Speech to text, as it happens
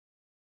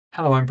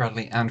Hello, I'm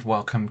Bradley and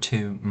welcome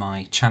to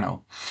my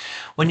channel.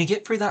 When you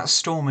get through that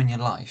storm in your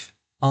life,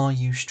 are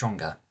you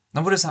stronger?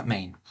 Now, what does that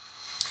mean?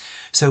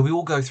 So we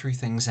all go through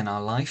things in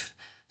our life.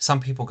 Some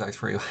people go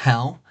through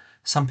hell.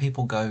 Some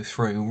people go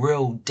through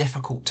real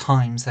difficult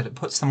times that it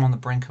puts them on the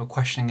brink of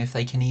questioning if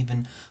they can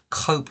even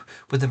cope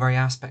with the very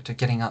aspect of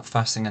getting up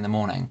first thing in the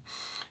morning.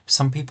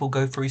 Some people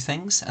go through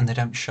things and they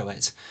don't show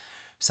it.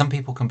 Some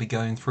people can be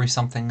going through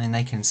something and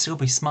they can still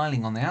be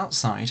smiling on the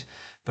outside,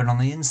 but on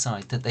the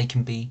inside that they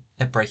can be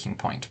at breaking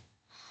point.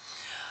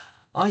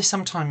 I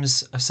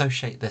sometimes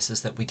associate this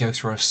as that we go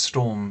through a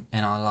storm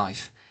in our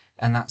life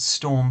and that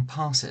storm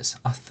passes.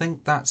 I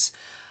think that's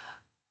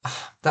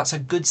a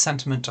good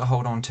sentiment to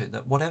hold on to,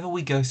 that whatever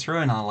we go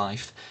through in our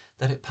life,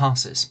 that it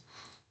passes,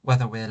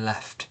 whether we're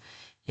left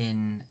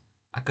in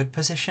a good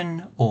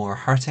position or a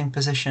hurting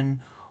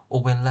position,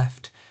 or we're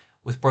left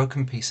with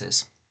broken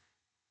pieces.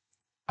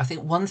 I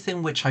think one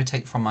thing which I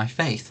take from my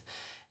faith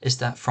is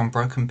that from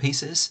broken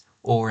pieces,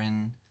 or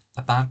in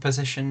a bad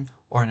position,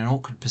 or in an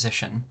awkward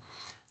position,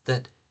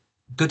 that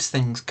good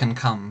things can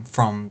come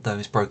from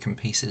those broken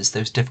pieces,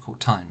 those difficult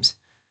times.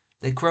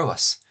 They grow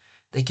us.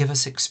 They give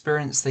us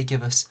experience. They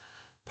give us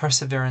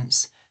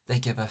perseverance. They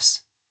give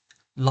us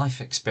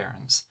life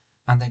experience.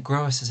 And they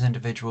grow us as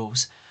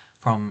individuals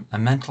from a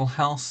mental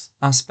health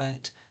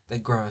aspect. They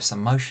grow us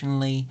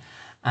emotionally.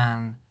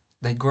 And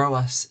they grow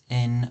us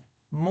in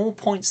more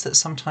points that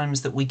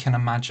sometimes that we can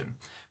imagine.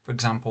 For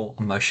example,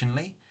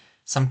 emotionally,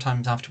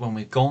 sometimes after when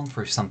we've gone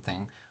through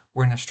something,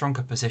 we're in a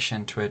stronger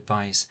position to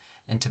advise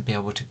and to be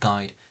able to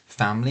guide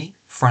family,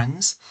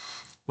 friends,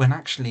 when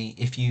actually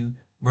if you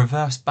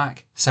reverse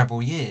back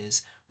several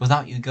years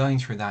without you going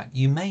through that,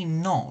 you may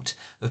not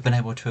have been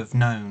able to have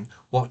known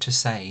what to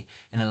say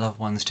in a loved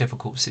one's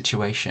difficult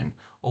situation,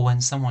 or when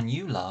someone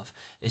you love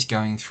is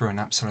going through an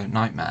absolute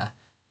nightmare.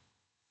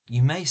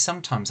 You may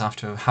sometimes,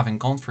 after having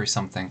gone through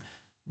something,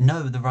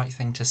 know the right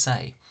thing to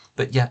say,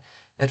 but yet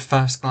at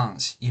first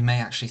glance you may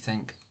actually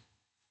think,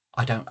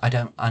 I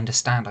don't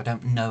understand, I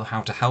don't know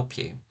how to help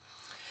you.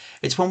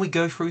 It's when we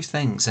go through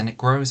things and it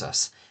grows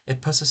us, it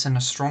puts us in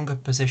a stronger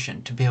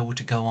position to be able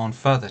to go on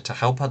further, to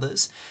help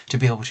others, to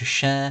be able to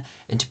share,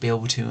 and to be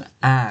able to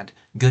add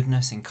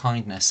goodness and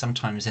kindness,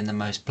 sometimes in the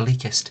most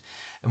bleakest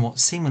and what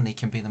seemingly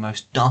can be the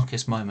most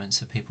darkest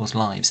moments of people's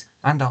lives,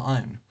 and our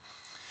own.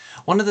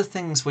 One of the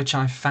things which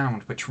I've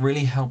found which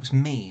really helps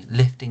me,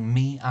 lifting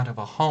me out of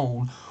a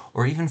hole,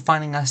 or even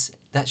finding us,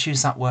 let's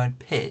use that word,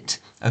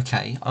 pit,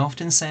 okay? I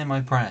often say in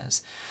my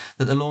prayers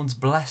that the Lord's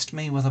blessed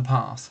me with a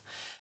path.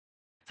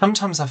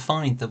 Sometimes I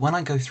find that when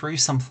I go through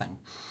something,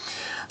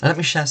 let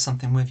me share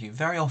something with you.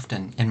 Very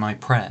often in my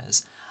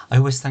prayers, I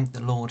always thank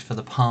the Lord for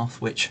the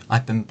path which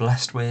I've been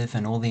blessed with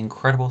and all the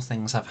incredible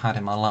things I've had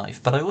in my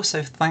life. But I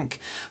also thank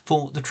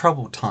for the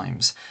troubled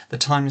times, the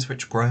times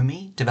which grow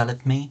me,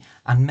 develop me,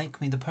 and make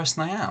me the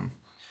person I am.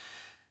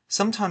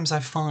 Sometimes I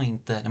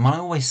find that, and when I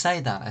always say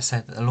that, I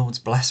say that the Lord's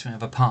blessed me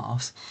with a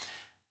path,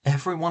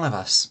 every one of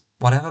us,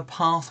 whatever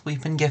path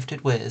we've been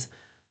gifted with,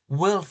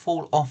 will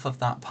fall off of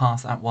that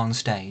path at one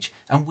stage,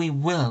 and we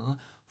will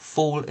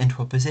fall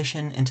into a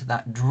position, into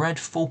that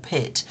dreadful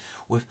pit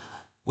with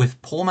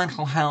poor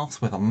mental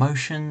health, with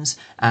emotions,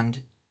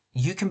 and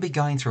you can be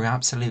going through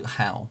absolute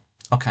hell.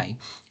 Okay,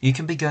 you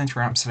can be going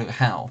through absolute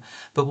hell.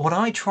 But what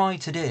I try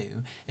to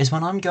do is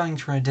when I'm going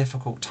through a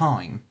difficult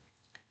time,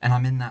 and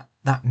I'm in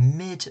that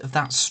mid of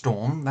that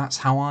storm, that's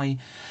how I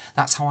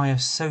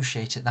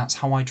associate it, that's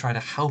how I try to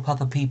help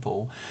other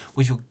people,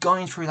 with you're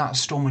going through that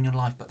storm in your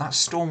life, but that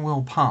storm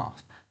will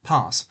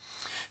pass.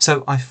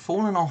 So I've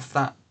fallen off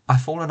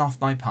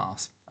my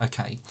path,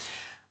 okay.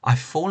 I've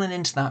fallen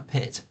into that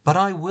pit, but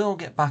I will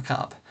get back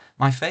up.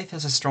 My faith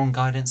has a strong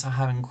guidance, I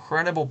have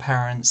incredible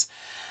parents,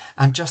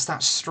 and just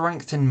that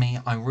strength in me,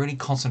 I really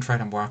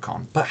concentrate and work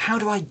on. But how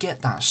do I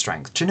get that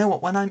strength? Do you know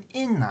what? When I'm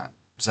in that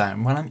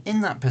zone, when I'm in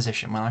that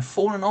position, when I've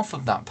fallen off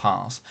of that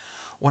path,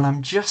 when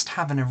I'm just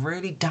having a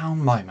really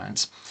down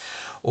moment,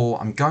 or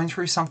I'm going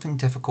through something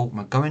difficult,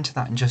 we'll go into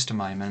that in just a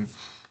moment,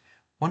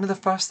 one of the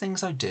first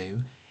things I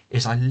do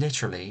is I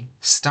literally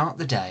start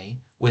the day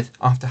with,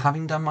 after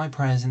having done my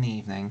prayers in the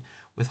evening,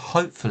 with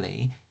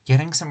hopefully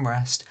getting some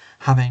rest,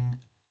 having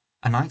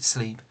a night's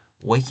sleep,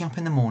 waking up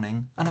in the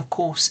morning, and of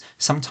course,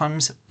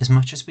 sometimes, as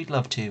much as we'd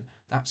love to,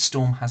 that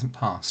storm hasn't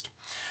passed.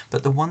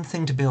 But the one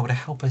thing to be able to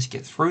help us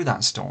get through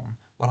that storm,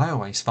 what I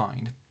always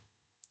find,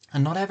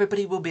 and not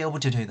everybody will be able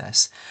to do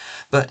this,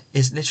 but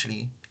is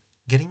literally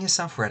getting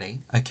yourself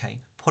ready,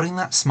 okay, putting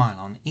that smile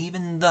on,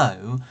 even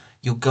though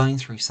you're going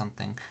through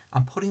something,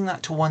 and putting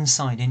that to one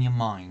side in your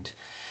mind.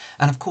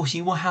 And of course,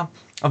 you will have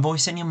a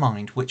voice in your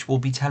mind which will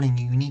be telling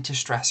you need to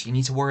stress, you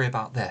need to worry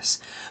about this,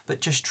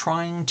 but just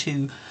trying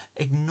to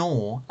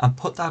ignore and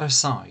put that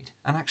aside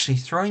and actually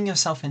throwing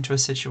yourself into a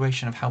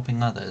situation of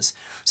helping others.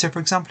 So for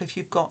example, if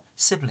you've got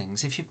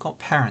siblings, if you've got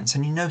parents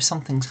and you know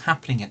something's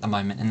happening at the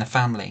moment in the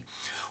family,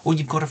 or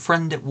you've got a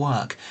friend at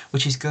work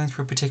which is going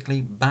through a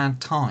particularly bad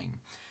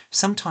time,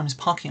 sometimes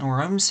parking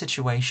our own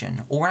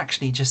situation, or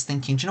actually just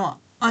thinking, do you know what,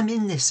 I'm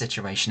in this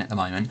situation at the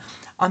moment.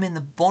 I'm in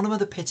the bottom of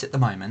the pit at the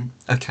moment,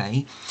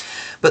 okay?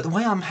 But the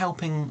way I'm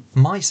helping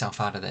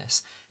myself out of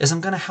this is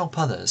I'm going to help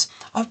others.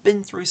 I've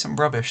been through some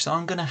rubbish, so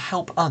I'm going to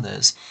help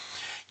others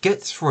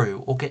get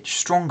through or get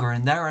stronger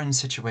in their own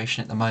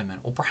situation at the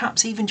moment, or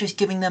perhaps even just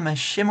giving them a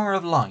shimmer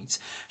of light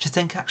to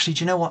think, actually,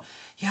 do you know what?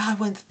 Yeah, I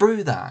went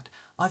through that.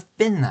 I've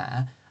been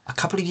there a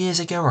couple of years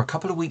ago or a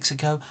couple of weeks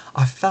ago.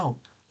 I felt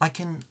I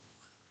can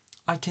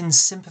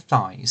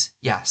sympathise,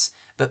 yes,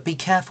 but be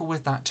careful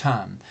with that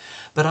term.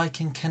 But I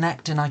can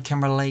connect and I can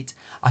relate,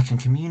 I can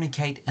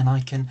communicate and I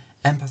can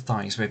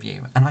empathise with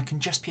you. And I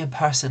can just be a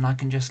person, I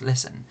can just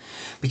listen.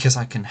 Because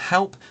I can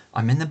help,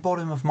 I'm in the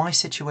bottom of my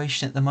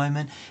situation at the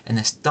moment, in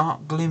this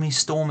dark, gloomy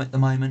storm at the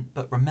moment,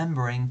 but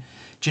remembering,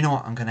 do you know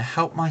what, I'm going to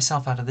help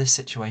myself out of this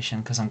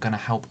situation because I'm going to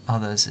help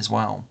others as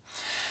well.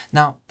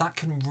 Now, that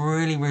can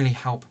really, really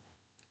help.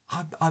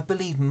 I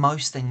believe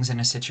most things in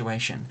a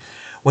situation.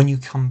 When you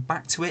come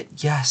back to it,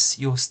 yes,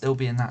 you'll still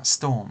be in that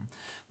storm,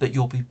 but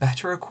you'll be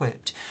better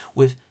equipped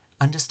with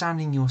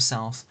understanding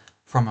yourself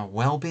from a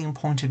well-being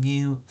point of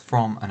view,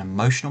 from an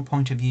emotional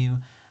point of view,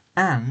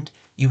 and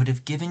you would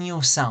have given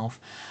yourself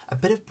a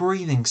bit of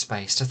breathing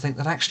space to think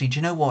that actually, do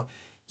you know what?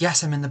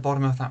 Yes, I'm in the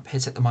bottom of that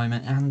pit at the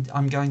moment and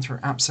I'm going through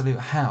absolute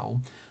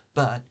hell,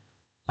 but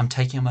I'm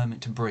taking a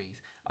moment to breathe.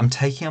 I'm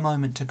taking a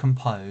moment to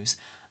compose,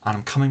 and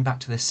I'm coming back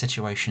to this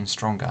situation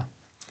stronger.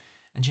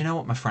 And you know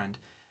what, my friend?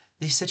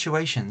 These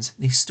situations,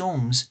 these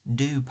storms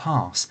do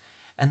pass.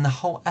 And the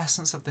whole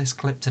essence of this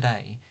clip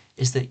today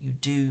is that you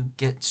do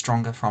get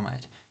stronger from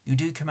it. You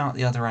do come out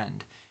the other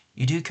end.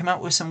 You do come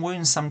out with some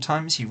wounds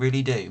sometimes, you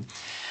really do.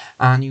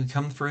 And you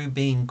come through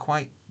being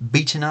quite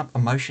beaten up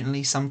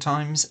emotionally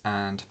sometimes,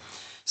 and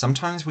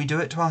sometimes we do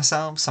it to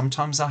ourselves,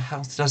 sometimes our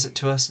health does it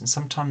to us, and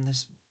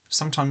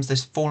sometimes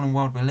this fallen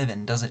world we live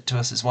in does it to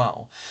us as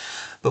well.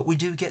 But we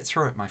do get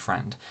through it, my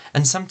friend.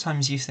 And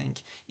sometimes you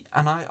think,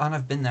 and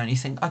I've been there, and you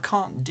think, I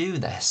can't do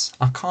this.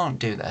 I can't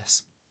do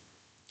this.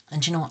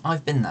 And you know what?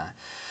 I've been there.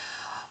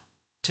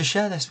 To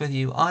share this with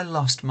you, I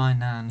lost my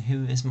nan,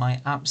 who is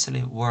my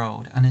absolute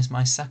world and is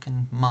my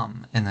second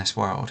mum in this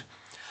world,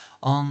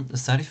 on the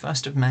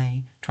 31st of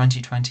May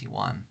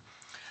 2021.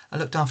 I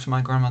looked after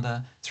my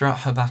grandmother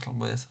throughout her battle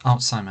with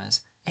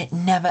Alzheimer's. It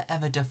never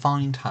ever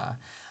defined her.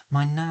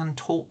 My nan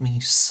taught me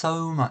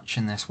so much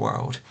in this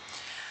world.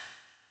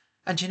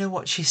 And you know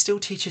what? She still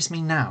teaches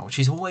me now.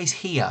 She's always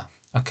here,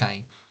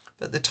 okay?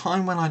 But the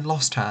time when I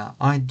lost her,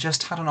 I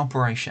just had an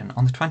operation.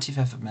 On the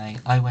 25th of May,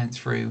 I went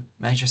through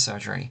major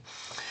surgery.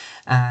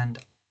 And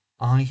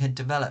I had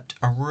developed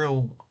a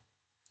real...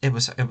 It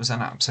was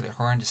an absolute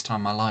horrendous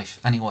time in my life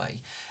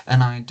anyway.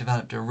 And I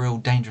developed a real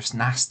dangerous,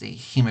 nasty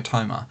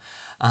hematoma.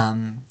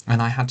 And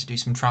I had to do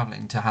some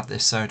travelling to have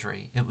this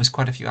surgery. It was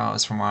quite a few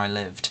hours from where I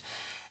lived.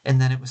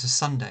 And then it was a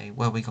Sunday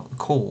where we got the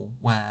call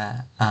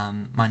where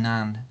my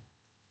nan...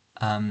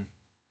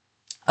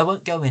 I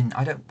won't go in.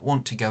 I don't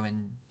want to go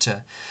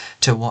into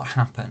what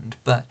happened,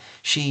 but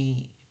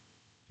she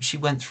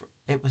went through.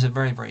 It was a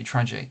very, very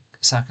tragic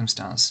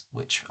circumstance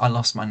which I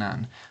lost my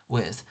nan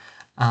with,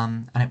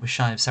 and it was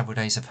shy of several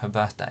days of her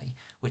birthday,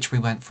 which we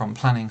went from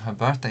planning her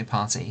birthday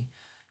party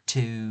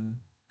to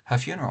her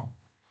funeral.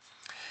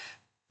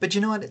 But you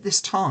know what? At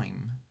this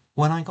time,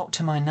 when I got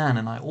to my nan,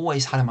 and I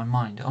always had in my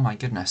mind, oh my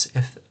goodness,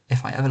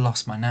 if I ever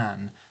lost my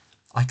nan,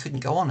 I couldn't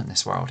go on in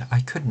this world.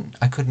 I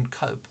couldn't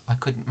cope. I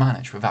couldn't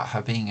manage without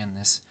her being in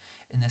this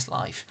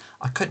life.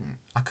 I couldn't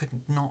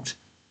not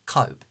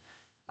cope.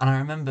 And I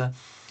remember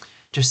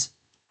just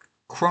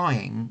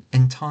crying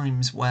in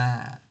times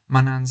where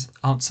my nan's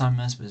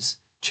Alzheimer's was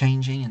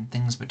changing and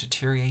things were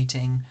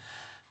deteriorating.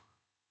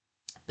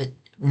 But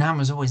Nan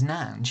was always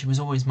Nan. She was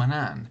always my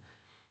nan.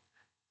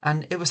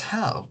 And it was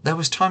hell. There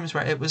was times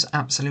where it was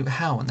absolute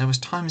hell, and there was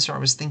times where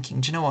I was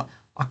thinking, do you know what?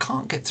 I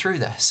can't get through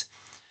this.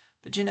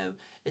 But you know,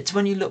 it's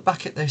when you look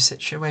back at those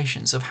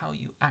situations of how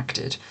you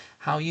acted,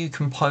 how you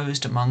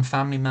composed among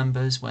family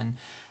members when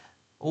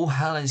all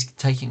hell is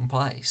taking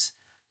place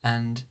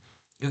and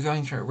you're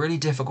going through a really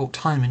difficult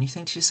time, and you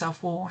think to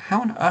yourself, well,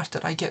 how on earth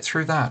did I get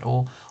through that?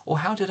 Or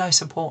how did I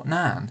support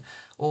Nan?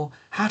 Or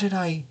how did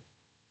I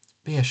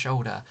be a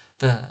shoulder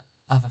for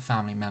other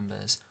family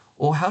members?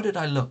 Or how did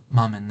I look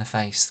Mum in the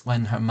face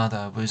when her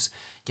mother was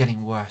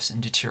getting worse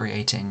and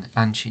deteriorating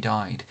and she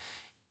died?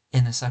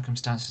 In the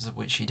circumstances of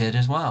which she did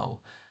as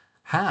well.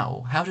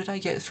 How? How did I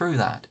get through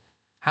that?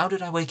 How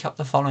did I wake up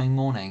the following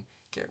morning,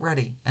 get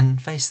ready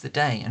and face the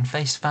day and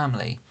face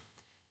family,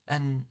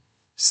 and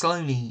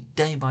slowly,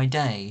 day by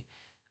day,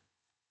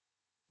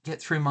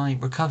 get through my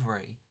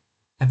recovery,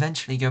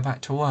 eventually go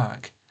back to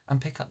work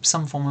and pick up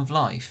some form of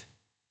life?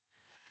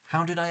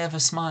 How did I ever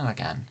smile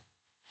again?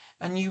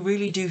 And you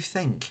really do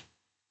think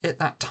at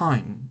that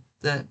time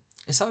that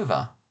it's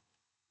over.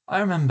 I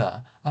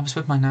remember I was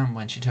with my nan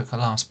when she took her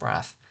last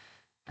breath,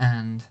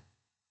 and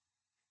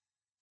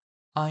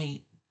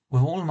I,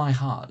 with all my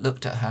heart,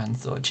 looked at her and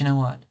thought, you know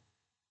what?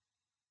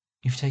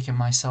 You've taken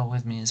my soul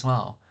with me as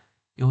well.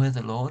 You're with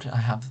the Lord. I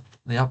have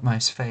the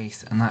utmost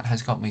faith, and that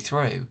has got me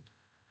through.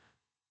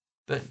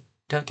 But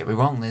don't get me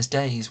wrong, there's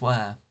days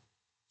where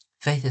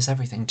Faith is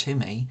everything to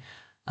me.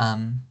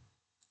 Um,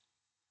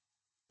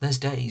 there's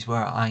days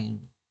where I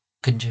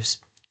can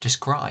just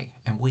cry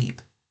and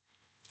weep.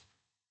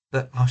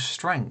 But our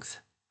strength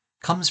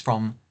comes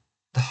from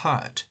the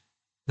hurt,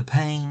 the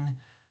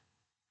pain,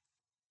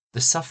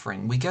 the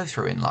suffering we go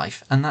through in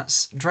life, and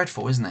that's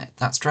dreadful, isn't it?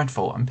 That's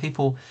dreadful. And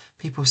people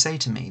say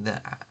to me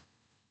that,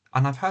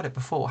 and I've heard it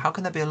before, how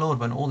can there be a Lord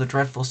when all the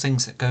dreadful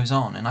things that goes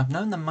on? And I've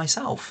known them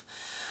myself.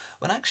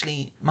 When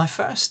actually, my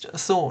first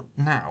thought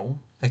now,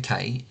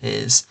 okay,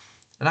 is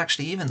that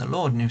actually even the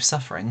Lord knew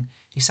suffering.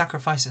 He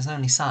sacrificed his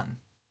only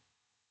son.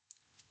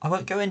 I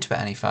won't go into it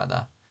any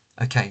further.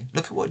 Okay,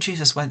 look at what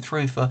Jesus went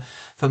through for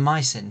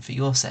my sin, for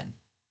your sin.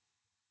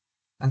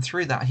 And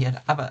through that, he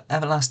had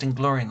everlasting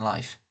glory in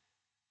life.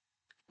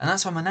 And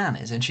that's where my nan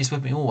is, and she's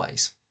with me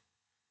always.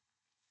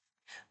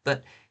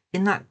 But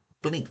in that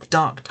bleak,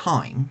 dark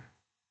time,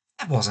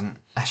 there wasn't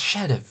a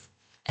shed of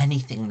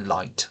anything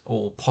light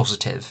or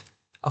positive.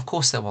 Of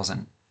course there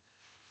wasn't.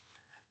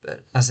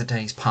 But as the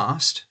days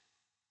passed,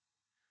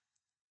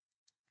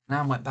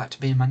 Nan went back to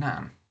being my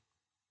nan.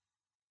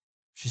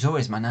 She's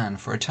always my nan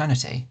for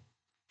eternity.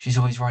 She's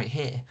always right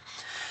here.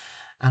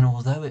 And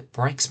although it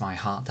breaks my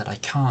heart that I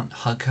can't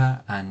hug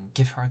her and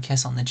give her a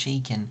kiss on the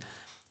cheek and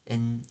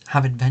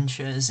have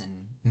adventures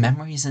and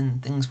memories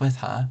and things with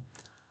her,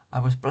 I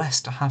was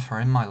blessed to have her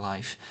in my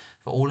life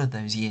for all of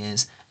those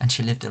years, and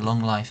she lived a long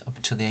life up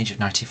until the age of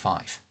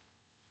 95.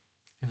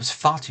 It was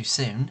far too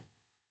soon.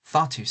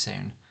 Far too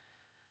soon.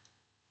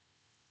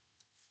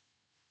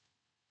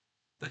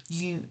 But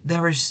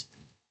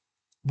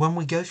when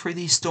we go through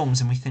these storms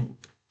and we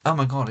think, oh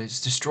my God,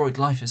 it's destroyed,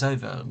 life is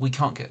over, I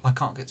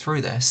can't get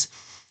through this.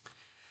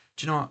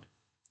 Do you know what?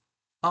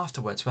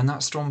 Afterwards, when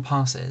that storm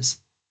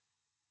passes,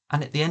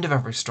 and at the end of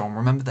every storm,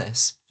 remember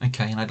this,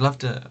 okay, and I'd love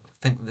to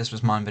think that this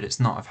was mine, but it's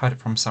not. I've heard it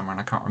from somewhere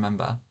and I can't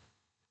remember.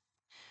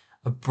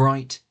 A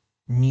bright,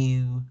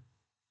 new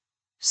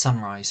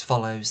sunrise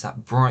follows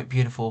that bright,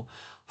 beautiful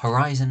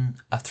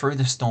horizon. Through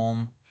the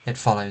storm, it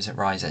follows, it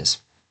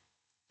rises.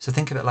 So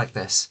think of it like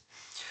this.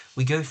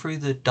 We go through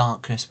the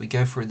darkness, we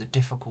go through the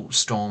difficult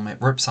storm,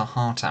 it rips our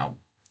heart out,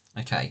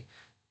 okay?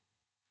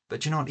 But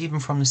do you know what? Even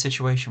from the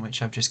situation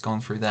which I've just gone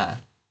through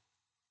there,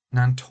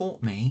 Nan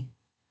taught me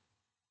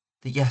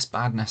that yes,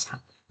 bad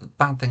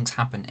things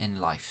happen in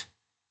life.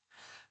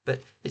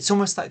 But it's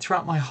almost like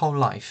throughout my whole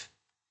life,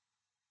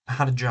 I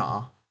had a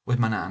jar with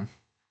my nan,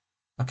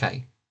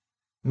 okay?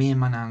 Me and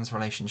my nan's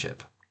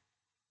relationship,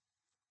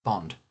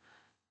 bond.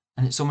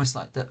 And it's almost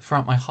like that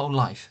throughout my whole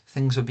life,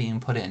 things were being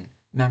put in,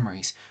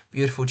 memories,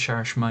 beautiful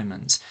cherished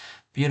moments,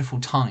 beautiful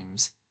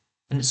times,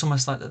 and it's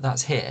almost like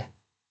that's here.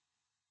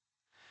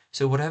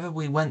 So whatever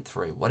we went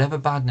through, whatever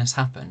badness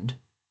happened,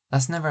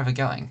 that's never ever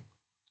going.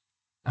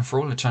 And for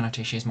all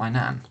eternity, she's my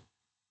nan.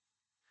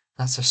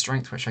 That's the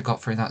strength which I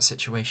got through that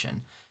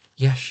situation.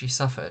 Yes, she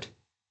suffered.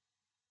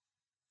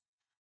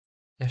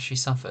 Yes, she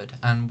suffered,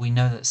 and we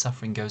know that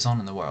suffering goes on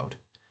in the world.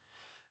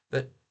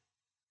 But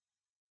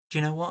do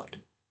you know what?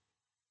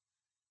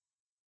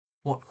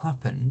 What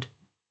happened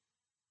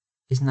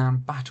is Nan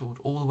battled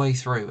all the way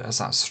through as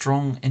that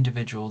strong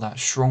individual, that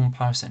strong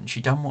person.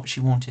 She done what she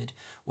wanted,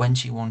 when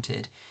she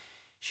wanted.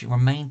 She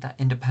remained that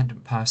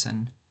independent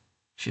person.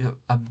 She's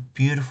a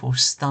beautiful,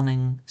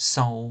 stunning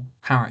soul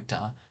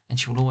character, and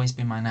she will always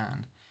be my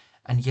nan.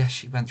 And yes,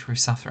 she went through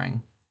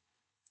suffering,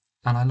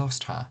 and I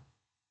lost her.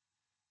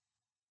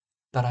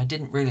 But I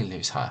didn't really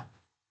lose her.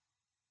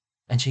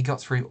 And she got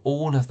through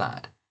all of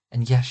that,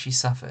 and yes, she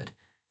suffered,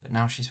 but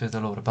now she's with the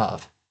Lord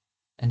above,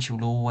 and she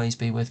will always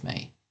be with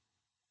me.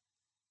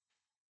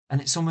 And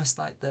it's almost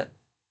like that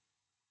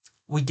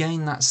we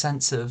gain that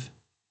sense of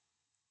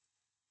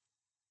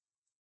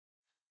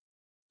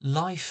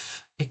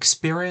life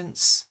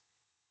experience,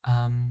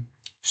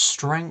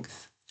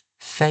 strength,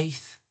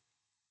 faith,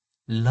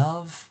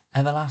 love,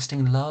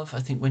 everlasting love. I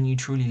think when you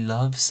truly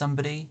love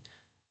somebody,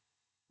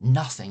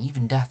 nothing,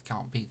 even death,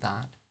 can't beat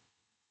that.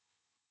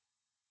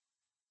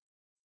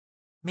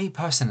 Me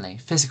personally,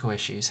 physical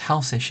issues,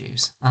 health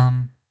issues.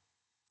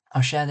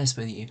 I'll share this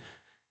with you.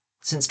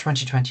 Since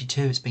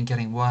 2022, it's been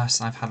getting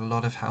worse. I've had a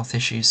lot of health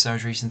issues,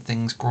 surgeries and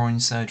things, groin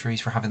surgeries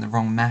for having the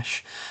wrong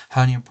mesh,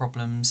 hernia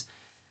problems,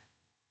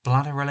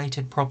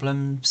 bladder-related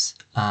problems,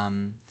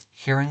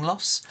 hearing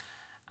loss,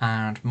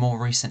 and more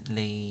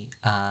recently,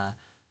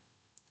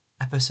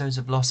 episodes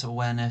of loss of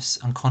awareness,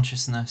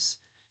 unconsciousness,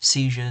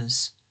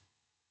 seizures,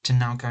 to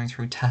now going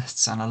through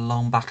tests and a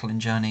long battling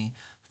journey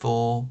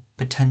for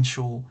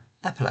potential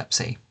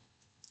epilepsy.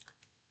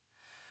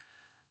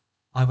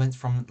 I went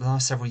from the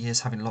last several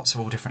years having lots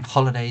of all different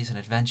holidays and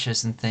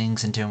adventures and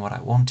things and doing what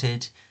I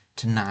wanted,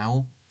 to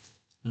now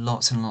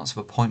lots and lots of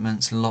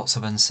appointments, lots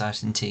of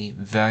uncertainty,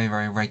 very,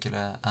 very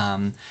regular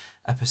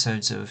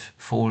episodes of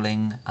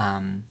falling,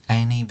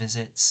 A&E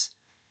visits,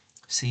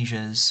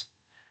 seizures.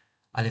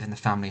 I live in the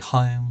family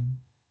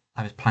home.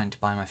 I was planning to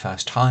buy my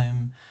first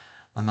home.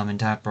 My mum and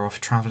dad were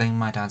off travelling.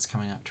 My dad's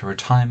coming up to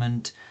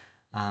retirement.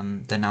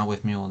 They're now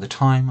with me all the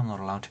time. I'm not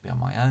allowed to be on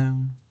my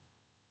own.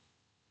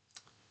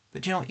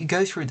 But you know what? You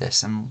go through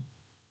this and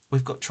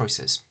we've got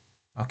choices.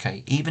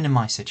 Okay, even in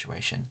my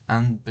situation,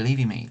 and believe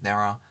you me, there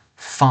are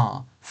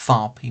far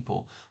more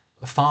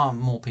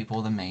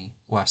people than me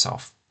worse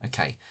off.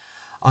 Okay,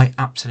 I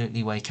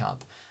absolutely wake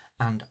up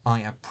and I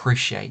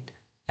appreciate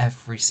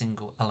every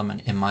single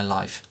element in my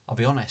life. I'll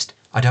be honest,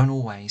 I don't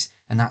always,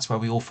 and that's where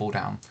we all fall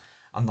down.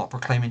 I'm not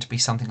proclaiming to be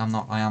something I'm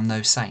not. I am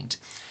no saint.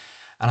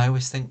 And I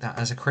always think that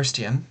as a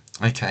Christian,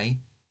 okay,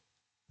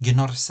 we're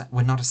not a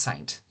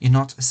saint. You're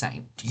not a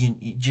saint.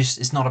 You just,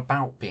 it's not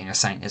about being a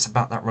saint. It's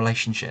about that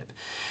relationship.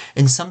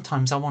 And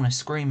sometimes I want to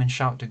scream and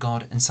shout to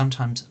God, and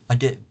sometimes I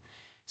do.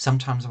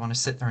 Sometimes I want to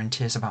sit there in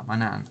tears about my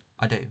nan.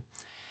 I do.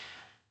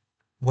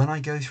 When I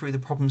go through the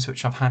problems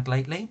which I've had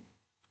lately,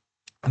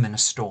 I'm in a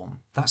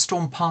storm. That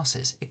storm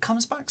passes. It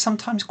comes back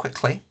sometimes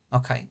quickly,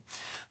 okay?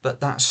 But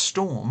that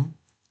storm,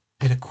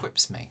 it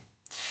equips me.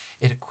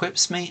 It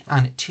equips me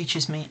and it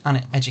teaches me and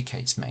it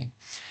educates me.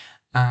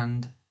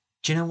 And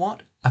do you know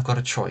what? I've got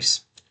a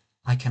choice.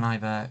 I can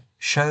either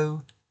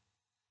show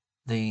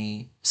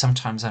the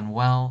sometimes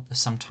unwell, the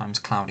sometimes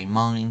cloudy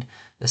mind,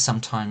 the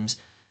sometimes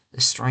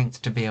the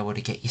strength to be able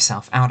to get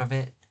yourself out of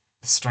it,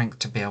 the strength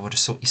to be able to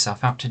sort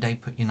yourself out today,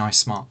 put your nice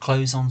smart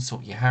clothes on,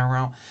 sort your hair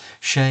out,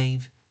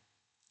 shave,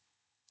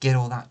 get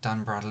all that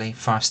done, Bradley,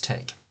 first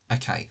tick.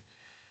 Okay.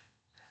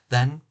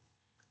 Then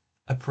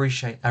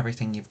appreciate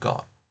everything you've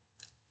got.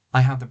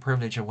 I have the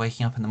privilege of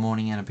waking up in the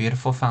morning in a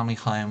beautiful family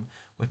home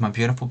with my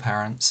beautiful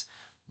parents.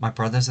 My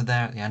brothers are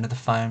there at the end of the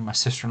phone, my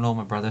sister-in-law,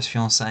 my brother's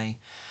fiancée,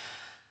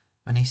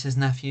 my nieces,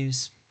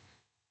 nephews.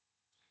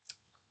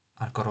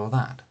 I've got all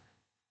that.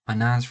 My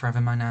nan's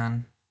forever my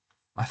nan,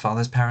 my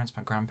father's parents,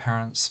 my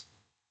grandparents.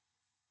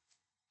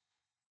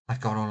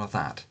 I've got all of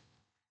that.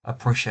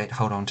 Appreciate,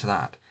 hold on to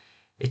that.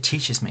 It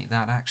teaches me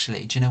that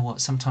actually, do you know what?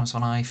 Sometimes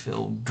when I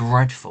feel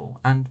dreadful,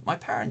 and my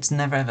parents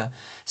never ever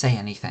say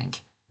anything,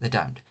 they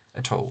don't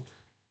at all.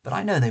 But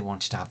I know they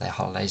wanted to have their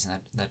holidays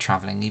and they're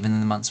travelling, even in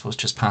the months was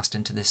just passed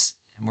into this.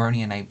 We're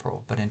only in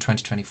April, but in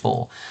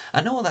 2024.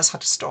 I know all that's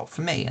had to stop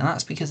for me, and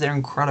that's because they're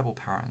incredible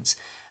parents.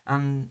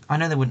 And I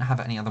know they wouldn't have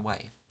it any other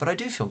way, but I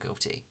do feel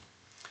guilty.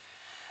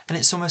 And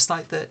it's almost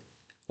like that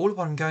all of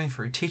what I'm going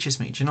through teaches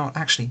me, do you know what,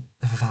 actually,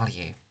 the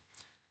value.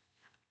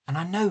 And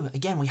I know,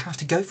 again, we have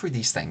to go through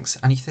these things,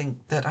 and you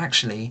think that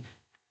actually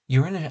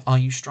you're in it. Are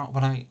you strong?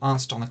 When I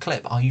asked on the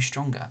clip, are you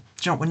stronger?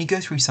 Do you know, when you go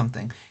through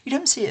something, you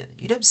don't see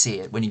it. You don't see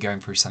it when you're going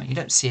through something. You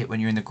don't see it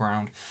when you're in the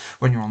ground,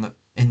 when you're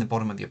in the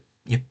bottom of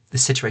the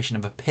situation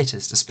of a pit,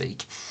 as to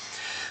speak.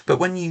 But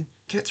when you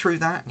get through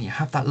that and you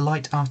have that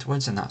light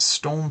afterwards and that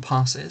storm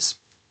passes,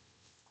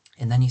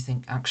 and then you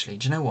think, actually,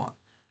 do you know what?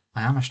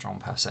 I am a strong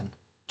person.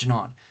 Do you know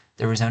what?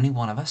 There is only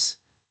one of us.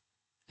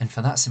 And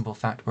for that simple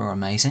fact, we're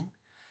amazing.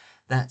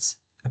 Let's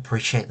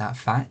appreciate that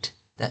fact.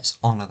 Let's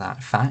honour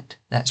that fact.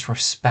 Let's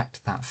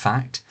respect that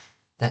fact.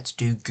 Let's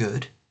do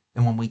good.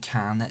 And when we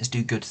can, let's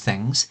do good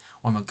things.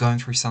 When we're going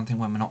through something,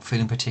 when we're not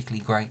feeling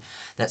particularly great,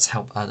 let's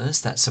help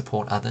others. Let's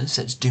support others.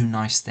 Let's do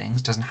nice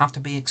things. Doesn't have to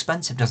be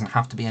expensive. Doesn't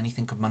have to be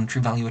anything of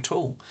monetary value at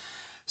all.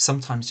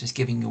 Sometimes just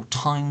giving your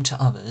time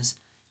to others,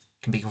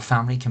 can be your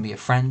family, can be a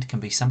friend, can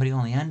be somebody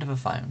on the end of a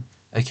phone.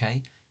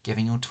 Okay?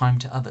 Giving your time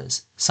to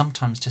others.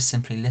 Sometimes just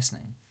simply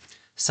listening.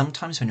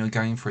 Sometimes when you're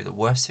going through the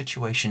worst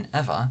situation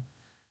ever,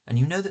 and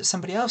you know that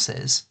somebody else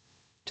is,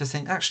 to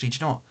think, actually, do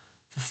you know what?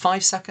 For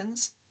 5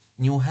 seconds,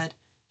 in your head,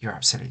 you're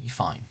absolutely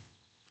fine.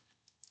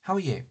 How are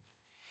you?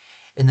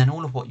 And then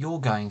all of what you're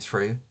going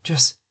through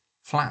just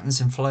flattens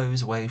and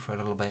flows away for a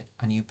little bit,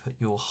 and you put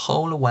your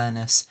whole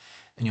awareness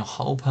and your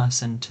whole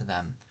person to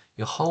them,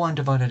 your whole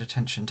undivided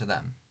attention to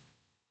them.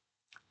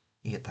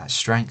 You get that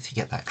strength, you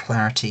get that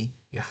clarity,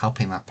 you're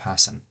helping that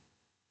person.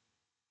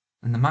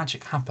 And the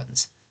magic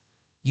happens.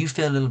 You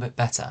feel a little bit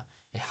better.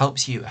 It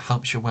helps you, it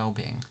helps your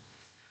well-being.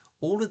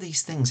 All of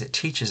these things it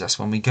teaches us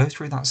when we go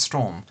through that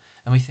storm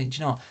and we think, do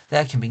you know what,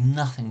 there can be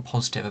nothing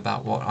positive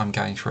about what I'm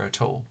going through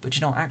at all. But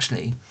you know what,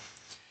 actually,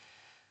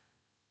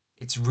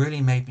 it's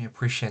really made me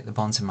appreciate the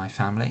bonds in my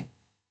family.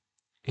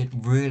 It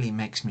really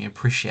makes me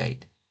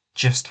appreciate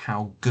just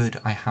how good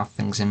I have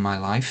things in my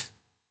life.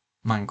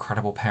 My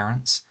incredible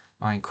parents,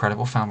 my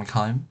incredible family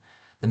home,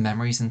 the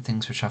memories and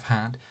things which I've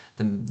had,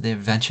 the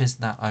adventures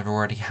that I've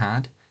already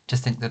had. To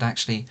think that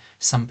actually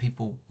some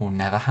people will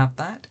never have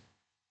that.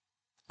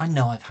 I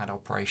know I've had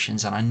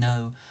operations and I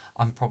know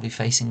I'm probably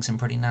facing some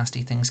pretty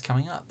nasty things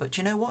coming up, but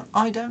you know what?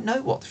 I don't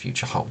know what the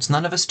future holds.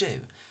 None of us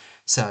do.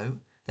 So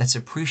let's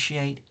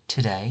appreciate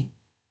today,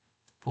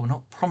 but we're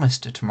not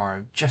promised a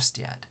tomorrow just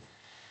yet.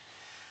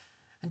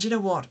 And you know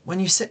what?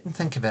 When you sit and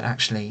think of it,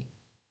 actually,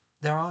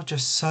 there are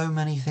just so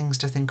many things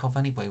to think of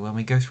anyway when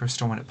we go through a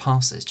storm and it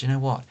passes. Do you know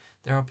what?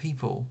 There are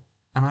people,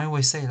 and I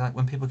always say, like,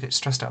 when people get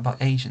stressed out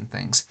about age and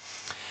things,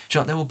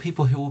 there will be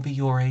people who will be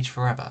your age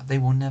forever. They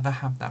will never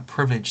have that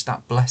privilege,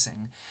 that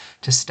blessing,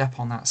 to step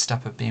on that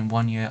step of being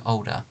 1 year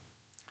older.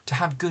 To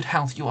have good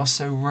health, you are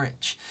so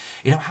rich.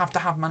 You don't have to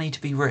have money to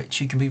be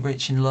rich. You can be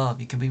rich in love.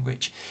 You can be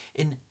rich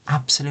in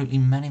absolutely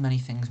many, many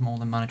things more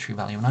than monetary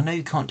value. And I know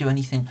you can't do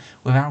anything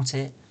without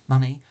it,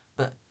 money,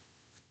 but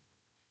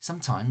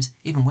sometimes,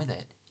 even with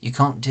it, you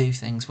can't do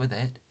things with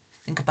it.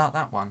 Think about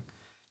that one.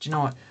 Do you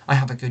know what? I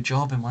have a good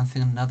job in one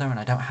thing and another, and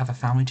I don't have a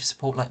family to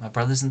support like my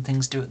brothers and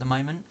things do at the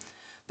moment.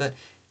 But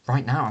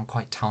right now I'm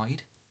quite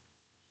tired.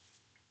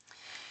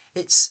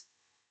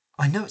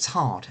 I know it's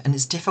hard and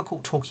it's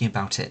difficult talking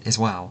about it as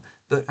well,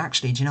 but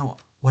actually, do you know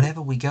what?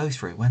 Whatever we go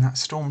through, when that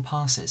storm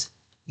passes,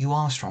 you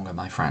are stronger,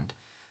 my friend,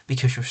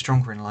 because you're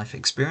stronger in life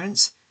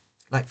experience.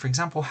 Like, for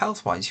example,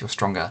 health-wise, you're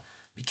stronger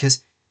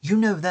because you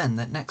know then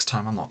that next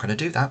time I'm not going to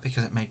do that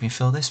because it made me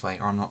feel this way,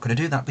 or I'm not going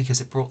to do that because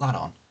it brought that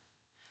on.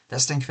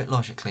 Let's think of it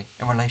logically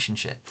in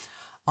relationship.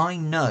 I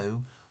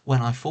know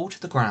when I fall to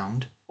the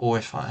ground, or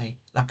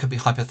that could be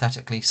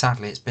hypothetically,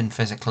 sadly, it's been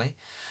physically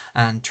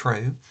and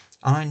true,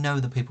 and I know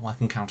the people I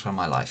can count on in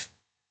my life.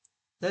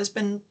 There's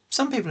been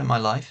some people in my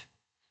life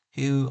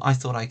who I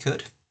thought I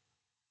could.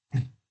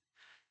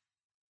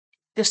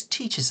 Just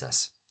teaches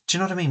us. Do you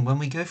know what I mean? When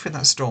we go through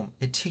that storm,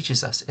 it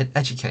teaches us, it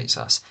educates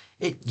us.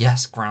 It,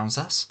 yes, grounds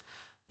us,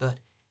 but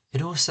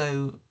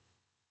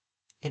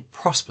it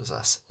prospers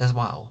us as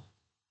well.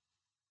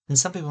 And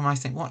some people might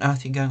think, what on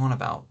earth are you going on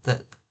about?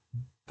 That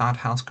bad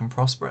health can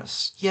prosper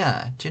us?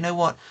 Yeah, do you know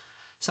what?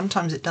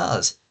 Sometimes it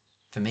does.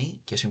 For me,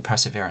 it gives me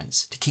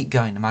perseverance to keep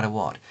going no matter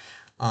what.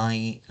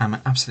 I am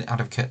an absolute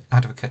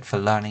advocate for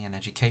learning and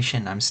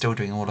education. I'm still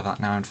doing all of that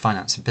now in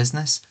finance and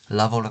business. I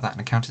love all of that in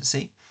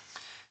accountancy.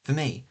 For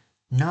me,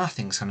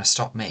 nothing's going to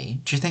stop me.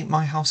 Do you think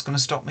my health's going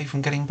to stop me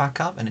from getting back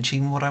up and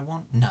achieving what I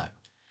want? No.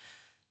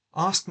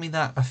 Ask me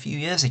that a few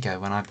years ago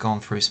when I've gone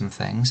through some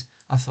things.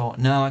 I thought,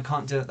 no, I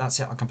can't do it. That's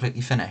it. I'm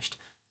completely finished.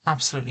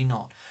 Absolutely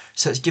not.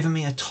 So it's given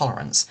me a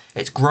tolerance.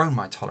 It's grown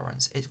my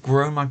tolerance. It's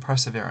grown my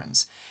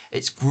perseverance.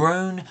 It's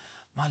grown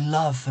my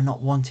love for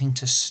not wanting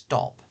to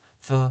stop,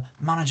 for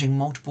managing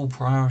multiple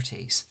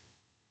priorities.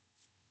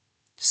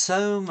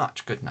 So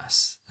much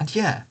goodness. And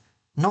yeah,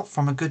 not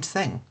from a good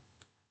thing.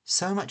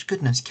 So much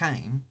goodness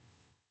came,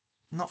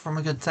 not from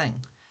a good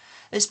thing.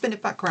 Let's spin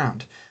it back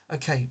round.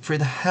 Okay, through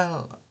the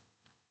hell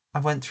I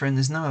went through, and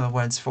there's no other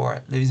words for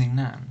it, losing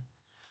Nan.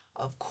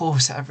 Of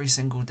course, every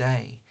single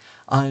day,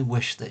 I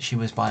wish that she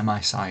was by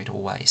my side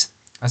always.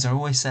 As I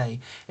always say,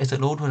 if the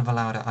Lord would have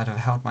allowed it, I'd have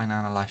held my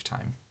Nan a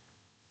lifetime.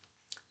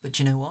 But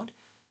you know what?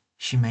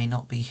 She may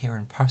not be here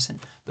in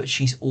person, but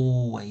she's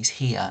always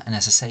here. And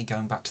as I say,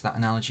 going back to that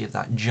analogy of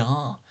that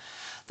jar,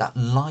 that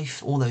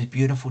life, all those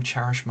beautiful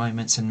cherished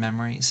moments and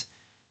memories,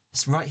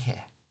 it's right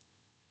here.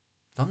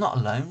 I'm not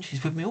alone,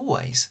 she's with me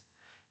always.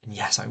 And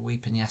yes, I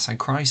weep and yes, I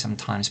cry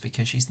sometimes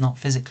because she's not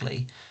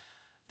physically,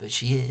 but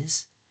she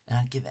is. And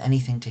I'd give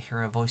anything to hear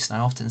her voice. And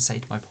I often say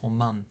to my poor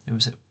mum, it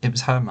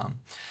was her mum.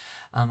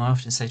 I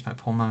often say to my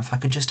poor mum, if I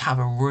could just have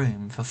a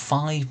room for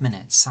 5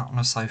 minutes sat on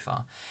a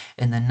sofa,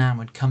 and then Nan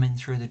would come in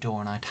through the door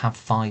and I'd have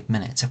 5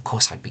 minutes. Of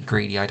course, I'd be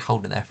greedy. I'd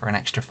hold her there for an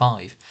extra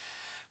 5,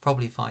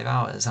 probably 5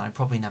 hours, and I'd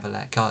probably never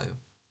let go.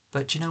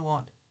 But do you know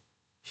what?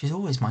 She's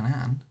always my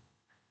Nan.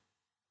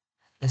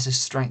 There's a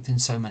strength in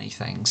so many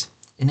things.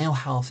 In ill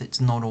health,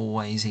 it's not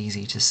always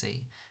easy to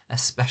see,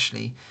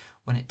 especially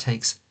when it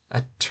takes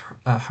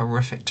a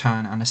horrific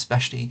turn, and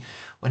especially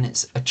when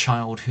it's a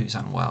child who's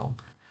unwell.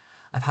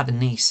 I've had a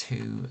niece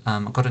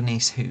I've got a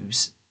niece who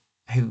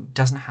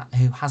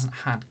hasn't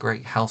had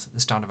great health at the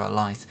start of her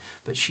life,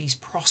 but she's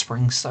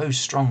prospering so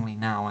strongly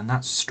now, and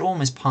that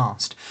storm is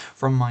past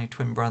from my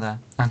twin brother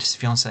and his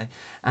fiance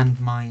and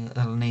my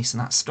little niece,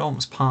 and that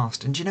storm's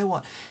past. And do you know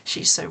what?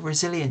 She's so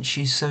resilient,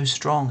 she's so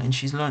strong, and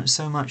she's learnt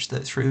so much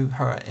that through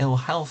her ill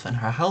health and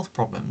her health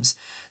problems,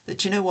 that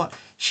do you know what?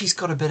 She's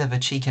got a bit of a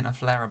cheek and a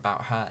flair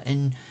about her,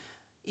 and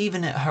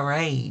even at her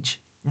age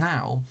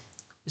now,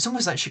 it's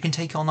almost like she can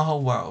take on the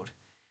whole world.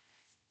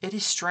 It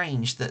is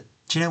strange that,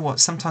 do you know what,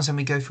 sometimes when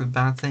we go through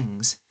bad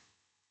things,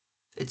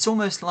 it's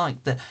almost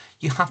like that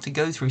you have to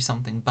go through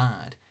something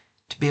bad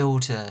to be able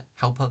to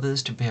help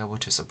others, to be able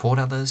to support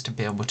others, to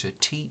be able to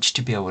teach,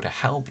 to be able to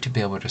help, to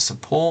be able to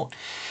support,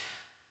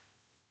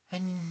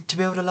 and to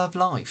be able to love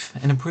life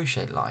and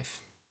appreciate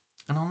life.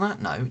 And on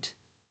that note,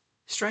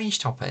 strange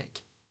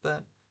topic,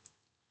 but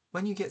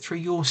when you get through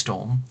your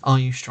storm, are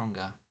you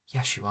stronger?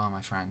 Yes, you are,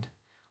 my friend.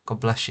 God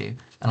bless you,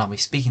 and I'll be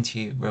speaking to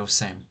you real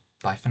soon.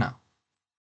 Bye for now.